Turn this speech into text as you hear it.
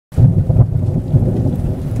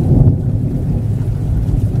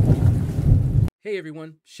Hey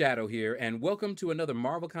everyone, Shadow here, and welcome to another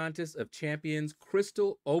Marvel Contest of Champions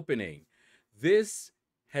crystal opening. This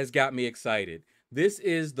has got me excited. This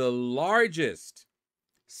is the largest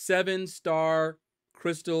 7-star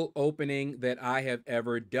crystal opening that I have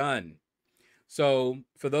ever done. So,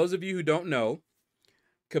 for those of you who don't know,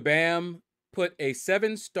 Kabam put a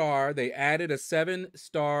 7-star, they added a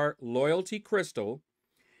 7-star loyalty crystal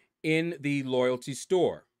in the loyalty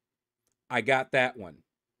store. I got that one.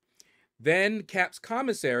 Then Cap's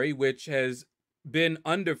Commissary, which has been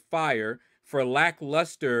under fire for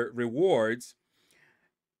lackluster rewards,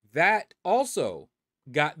 that also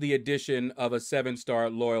got the addition of a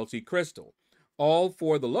 7-star loyalty crystal, all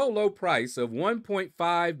for the low price of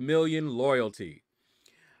 1.5 million loyalty.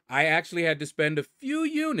 I actually had to spend a few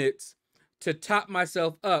units to top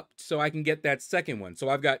myself up so I can get that second one. So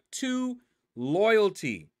I've got 2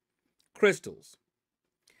 loyalty crystals.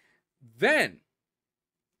 Then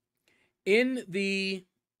in the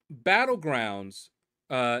battlegrounds,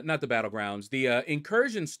 not the battlegrounds, the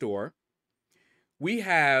incursion store, we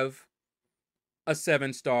have a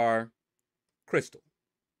 7-star crystal.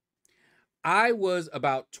 I was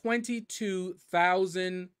about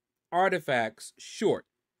 22,000 artifacts short,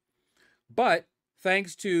 but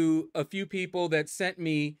thanks to a few people that sent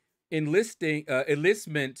me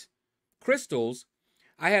enlistment crystals,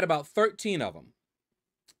 I had about 13 of them.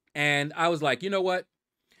 And I was like, you know what?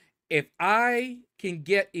 If I can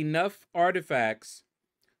get enough artifacts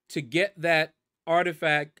to get that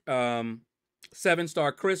artifact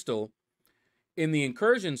 7-star crystal in the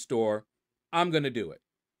incursion store, I'm going to do it.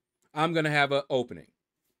 I'm going to have an opening.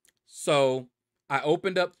 So I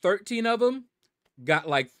opened up 13 of them, got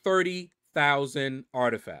like 30,000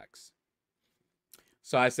 artifacts.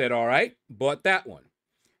 So I said, all right, bought that one.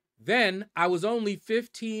 Then I was only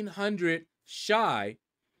 1,500 shy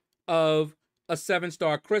of a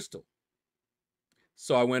 7-star crystal.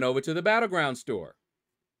 So I went over to the Battleground store.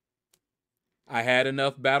 I had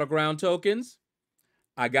enough Battleground tokens.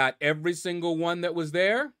 I got every single one that was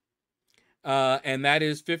there. And that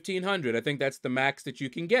is 1,500. I think that's the max that you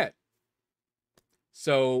can get.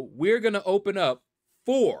 So we're going to open up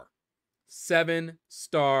 4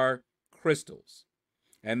 7-star crystals.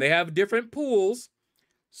 And they have different pools.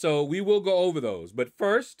 So we will go over those. But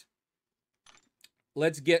first,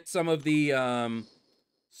 let's get some of the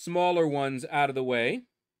smaller ones out of the way.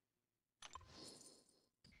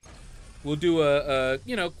 We'll do a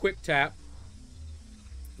quick tap.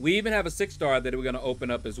 We even have a 6-star that we're going to open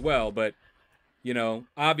up as well, but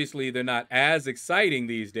obviously they're not as exciting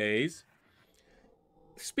these days.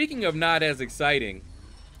 Speaking of not as exciting,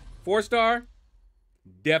 4-star,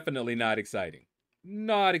 definitely not exciting.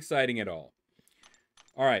 Not exciting at all.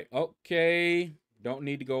 All right, okay. Don't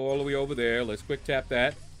need to go all the way over there. Let's quick tap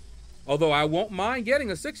that. Although I won't mind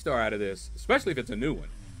getting a 6-star out of this, especially if it's a new one,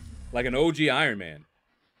 like an OG Iron Man.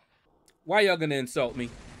 Why y'all gonna insult me?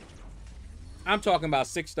 I'm talking about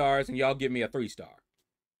 6 stars and y'all give me a 3-star.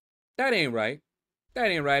 That ain't right. That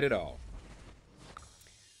ain't right at all.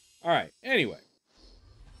 All right, anyway.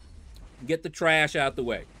 Get the trash out the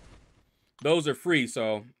way. Those are free,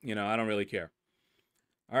 so, I don't really care.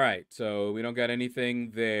 All right, so we don't got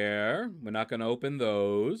anything there. We're not gonna open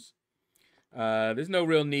those. There's no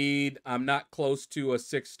real need. I'm not close to a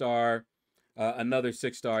 6-star, another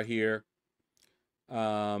 6-star here.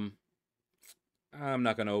 I'm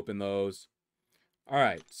not going to open those. All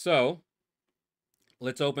right, so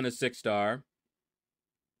let's open a 6-star.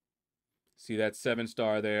 See that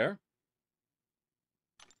 7-star there.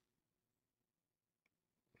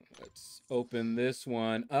 Let's open this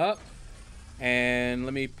one up. And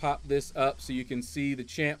let me pop this up so you can see the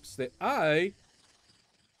champs that I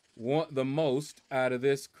want the most out of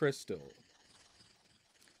this crystal.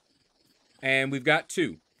 And we've got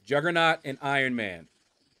 2, Juggernaut and Iron Man.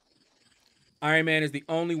 Iron Man is the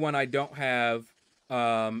only one I don't have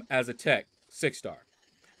as a tech 6-star.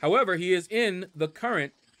 However, he is in the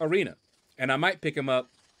current arena, and I might pick him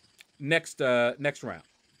up next round.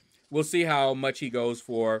 We'll see how much he goes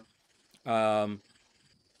for, and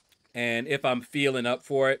if I'm feeling up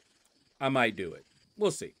for it, I might do it.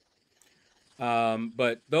 We'll see.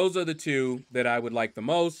 But those are the 2 that I would like the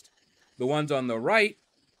most. The ones on the right,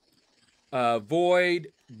 Void,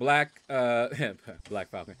 Black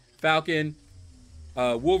Falcon,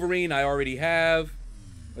 Wolverine I already have.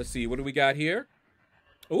 Let's see, what do we got here?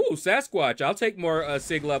 Ooh, Sasquatch. I'll take more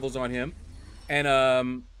SIG levels on him.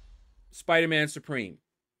 And Spider-Man Supreme.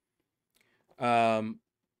 Let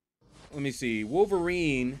me see.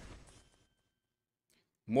 Wolverine.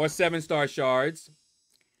 More 7-star shards.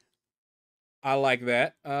 I like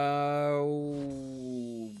that.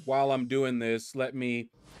 While I'm doing this, let me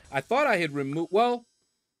I thought I had removed, well,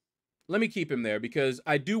 let me keep him there because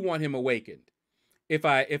I do want him awakened. If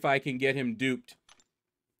I can get him duped,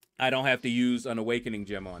 I don't have to use an awakening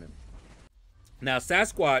gem on him. Now,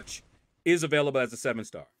 Sasquatch is available as a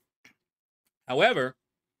 7-star. However,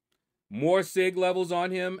 more SIG levels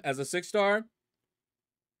on him as a 6-star.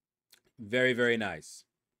 Very, very nice.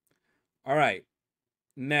 All right.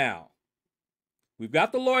 Now, we've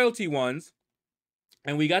got the loyalty ones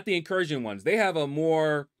and we got the incursion ones. They have a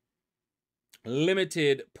more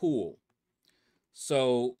limited pool.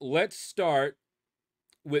 So let's start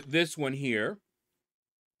with this one here.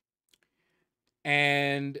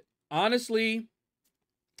 And honestly,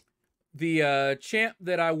 the champ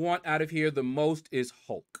that I want out of here the most is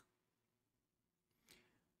Hulk.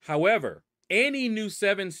 However, any new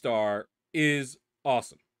 7-star is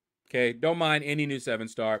awesome. Okay, don't mind any new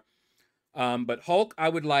 7-star. But Hulk, I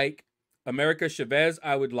would like. America Chavez,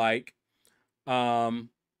 I would like.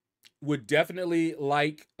 Would definitely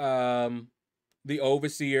like the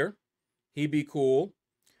Overseer. He'd be cool.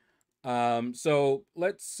 So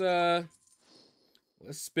let's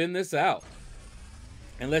spin this out.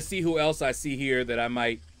 And let's see who else I see here that I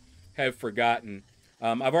might have forgotten.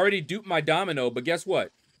 I've already duped my Domino, but guess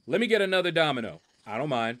what? Let me get another Domino. I don't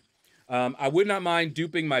mind. I would not mind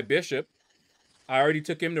duping my Bishop. I already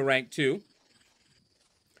took him to rank 2.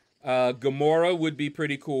 Gamora would be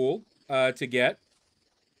pretty cool to get.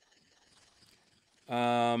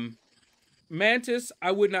 Mantis,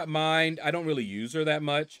 I would not mind. I don't really use her that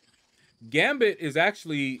much. Gambit is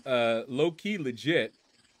actually low-key legit,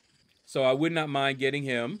 so I would not mind getting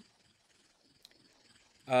him.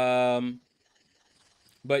 But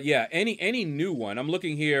yeah, any new one. I'm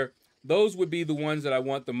looking here. Those would be the ones that I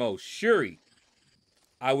want the most. Shuri.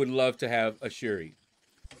 I would love to have a Shuri.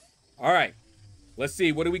 All right. Let's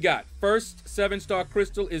see. What do we got? First 7-star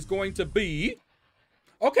crystal is going to be...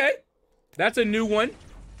 Okay. That's a new one.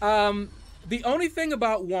 The only thing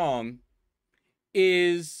about Wong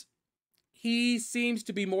is he seems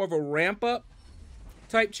to be more of a ramp-up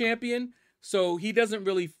type champion. So he doesn't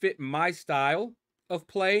really fit my style of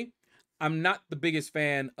play. I'm not the biggest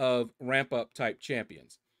fan of ramp-up type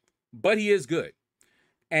champions. But he is good.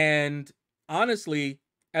 And honestly,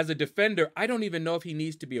 as a defender, I don't even know if he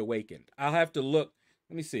needs to be awakened. I'll have to look.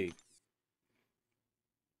 Let me see.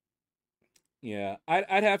 Yeah,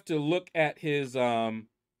 I'd have to look at his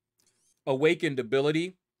awakened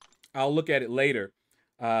ability. I'll look at it later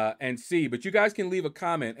and see. But you guys can leave a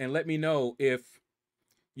comment and let me know if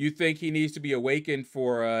you think he needs to be awakened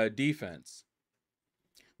for defense.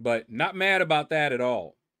 But not mad about that at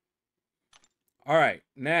all. All right,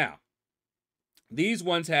 now, these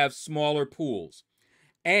ones have smaller pools.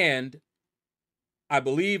 And I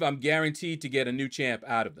believe I'm guaranteed to get a new champ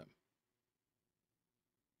out of them.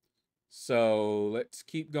 So let's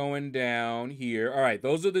keep going down here. All right,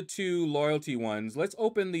 those are the 2 loyalty ones. Let's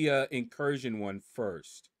open the incursion one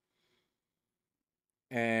first.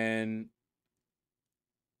 And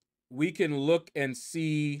we can look and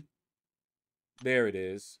see. There it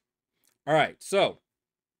is. All right, so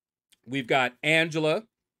we've got Angela.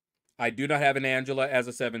 I do not have an Angela as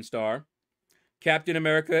a 7-star. Captain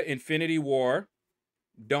America Infinity War.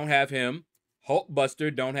 Don't have him.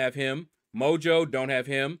 Hulkbuster, don't have him. Mojo, don't have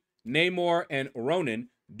him. Namor and Ronan,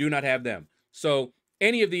 do not have them. So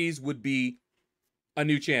any of these would be a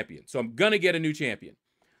new champion. So I'm going to get a new champion.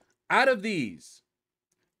 Out of these,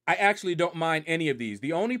 I actually don't mind any of these.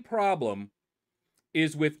 The only problem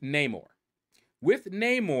is with Namor. With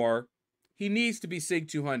Namor, he needs to be SIG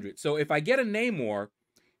 200. So if I get a Namor,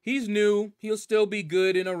 he's new. He'll still be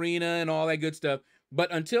good in Arena and all that good stuff.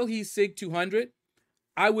 But until he's SIG 200,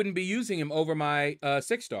 I wouldn't be using him over my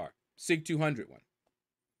 6-star SIG 200 one.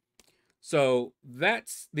 So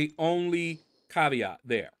that's the only caveat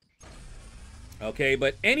there. Okay,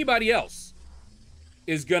 but anybody else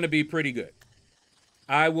is going to be pretty good.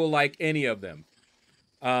 I will like any of them.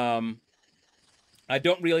 I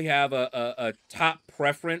don't really have a top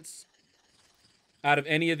preference out of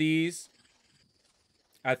any of these.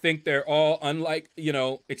 I think they're all, unlike,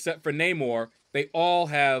 except for Namor, they all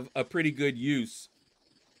have a pretty good use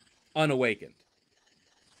unawakened.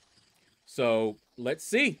 So let's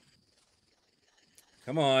see.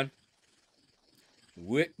 Come on.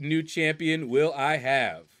 What new champion will I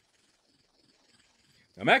have?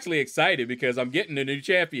 I'm actually excited because I'm getting a new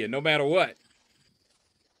champion no matter what.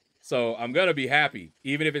 So I'm going to be happy.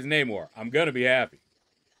 Even if it's Namor, I'm going to be happy.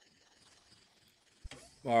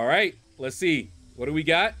 All right. Let's see. What do we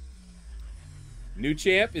got? New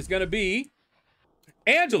champ is going to be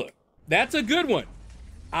Angela. That's a good one.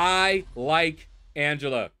 I like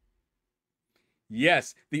Angela.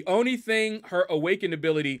 Yes. The only thing, her awakened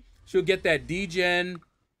ability, she'll get that degen.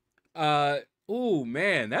 Oh,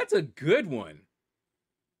 man, that's a good one.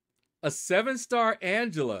 A 7-star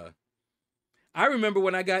Angela. I remember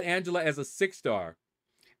when I got Angela as a 6-star,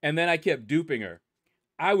 and then I kept duping her.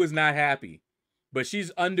 I was not happy. But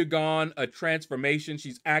she's undergone a transformation.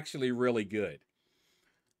 She's actually really good.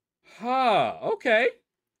 Huh, okay.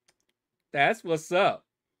 That's what's up.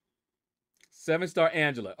 7-star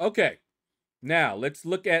Angela. Okay. Now, let's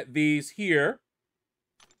look at these here.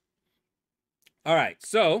 All right,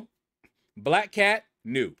 so Black Cat,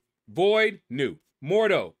 new. Void, new.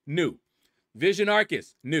 Mordo, new. Vision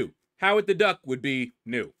Arcus, new. Howard the Duck would be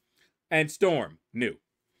new. And Storm, new.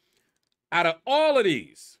 Out of all of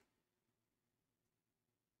these,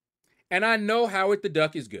 and I know Howard the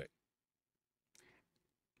Duck is good,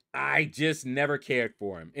 I just never cared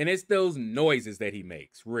for him. And it's those noises that he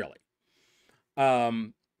makes, really.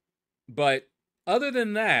 But other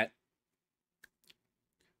than that,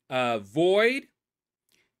 Void,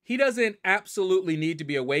 he doesn't absolutely need to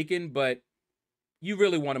be awakened, but you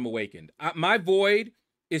really want him awakened. My Void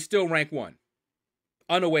is still rank 1,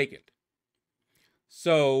 unawakened.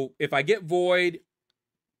 So if I get Void,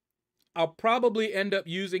 I'll probably end up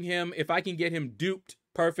using him. If I can get him duped,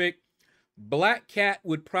 perfect. Black Cat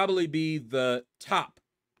would probably be the top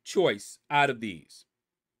choice out of these.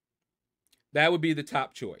 That would be the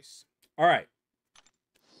top choice. All right.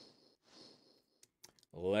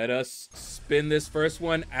 Let us spin this first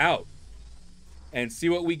one out and see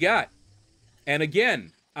what we got. And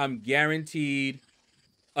again, I'm guaranteed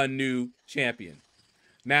a new champion.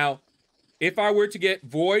 Now, if I were to get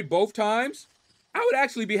Void both times, I would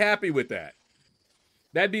actually be happy with that.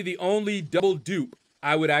 That'd be the only double dupe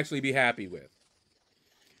I would actually be happy with.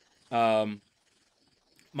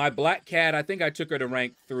 My Black Cat, I think I took her to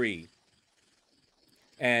rank 3.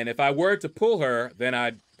 And if I were to pull her, then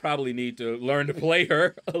I'd probably need to learn to play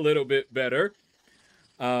her a little bit better.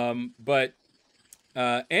 But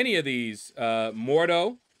any of these,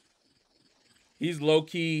 Mordo, he's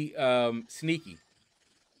low-key sneaky.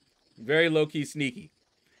 Very low-key sneaky.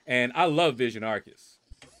 And I love Vision Arcus.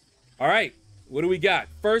 All right, what do we got?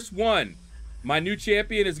 First one, my new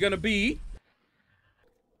champion is going to be...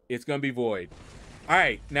 It's going to be Void. All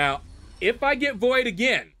right, now, if I get Void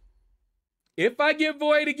again, I'm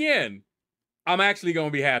actually going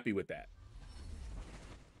to be happy with that.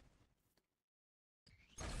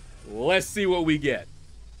 Let's see what we get.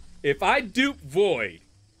 If I dupe Void,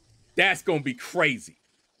 that's going to be crazy.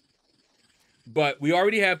 But we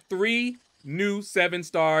already have 3 new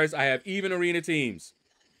 7-stars. I have even arena teams.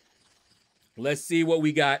 Let's see what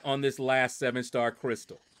we got on this last 7-star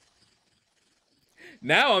crystal.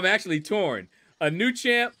 Now I'm actually torn. A new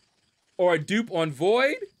champ or a dupe on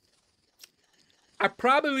Void? I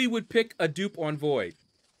probably would pick a dupe on Void.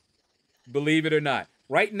 Believe it or not.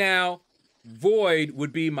 Right now, Void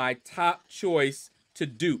would be my top choice to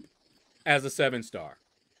dupe as a 7-star.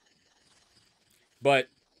 But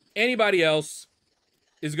anybody else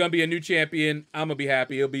is going to be a new champion. I'm going to be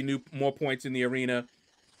happy. It'll be more points in the arena,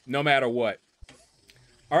 no matter what.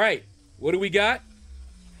 All right, what do we got?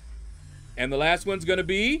 And the last one's going to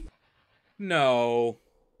be... No.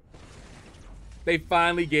 They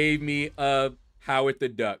finally gave me a Howard the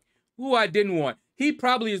Duck, who I didn't want. He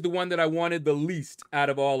probably is the one that I wanted the least out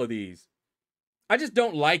of all of these. I just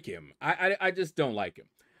don't like him. I just don't like him.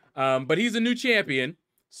 But he's a new champion,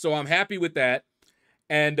 so I'm happy with that.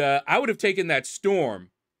 And I would have taken that Storm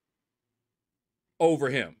over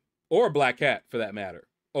him, or Black Cat, for that matter,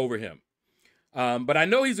 over him. But I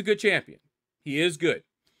know he's a good champion. He is good.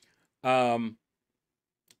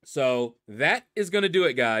 So that is going to do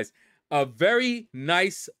it, guys. A very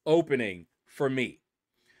nice opening for me.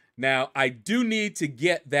 Now, I do need to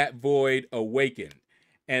get that Void awakened,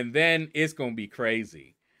 and then it's going to be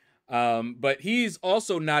crazy. But he's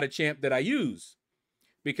also not a champ that I use,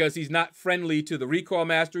 because he's not friendly to the recall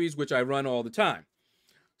masteries, which I run all the time.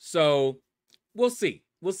 So we'll see.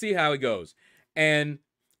 We'll see how it goes. And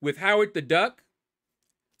with Howard the Duck,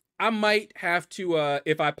 I might have to,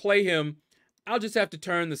 if I play him, I'll just have to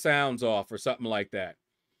turn the sounds off or something like that.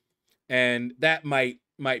 And that might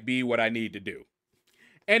be what I need to do.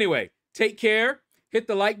 Anyway, take care. Hit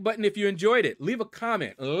the like button if you enjoyed it. Leave a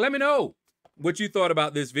comment. Let me know what you thought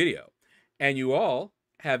about this video. And you all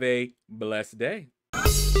have a blessed day.